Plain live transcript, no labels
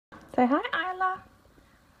Say hi, Isla.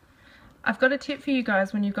 I've got a tip for you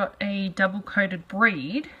guys when you've got a double-coated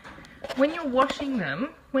breed. When you're washing them,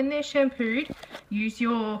 when they're shampooed, use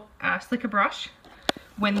your slicker brush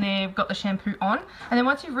when they've got the shampoo on. And then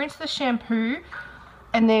once you've rinsed the shampoo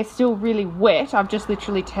and they're still really wet, I've just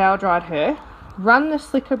literally towel dried her, run the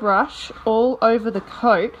slicker brush all over the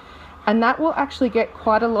coat, and that will actually get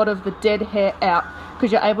quite a lot of the dead hair out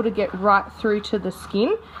because you're able to get right through to the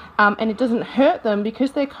skin. And it doesn't hurt them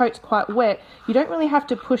because their coat's quite wet. You don't really have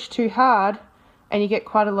to push too hard and you get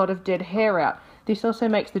quite a lot of dead hair out. This also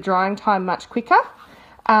makes the drying time much quicker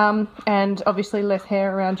and obviously less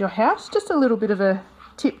hair around your house. Just a little bit of a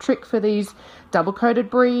tip trick for these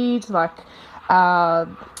double-coated breeds like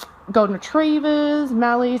golden retrievers,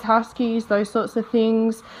 mallies, huskies, those sorts of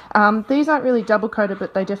things. These aren't really double-coated,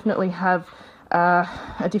 but they definitely have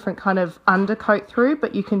a different kind of undercoat through,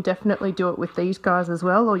 but you can definitely do it with these guys as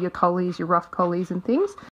well, or your collies, your rough collies and things.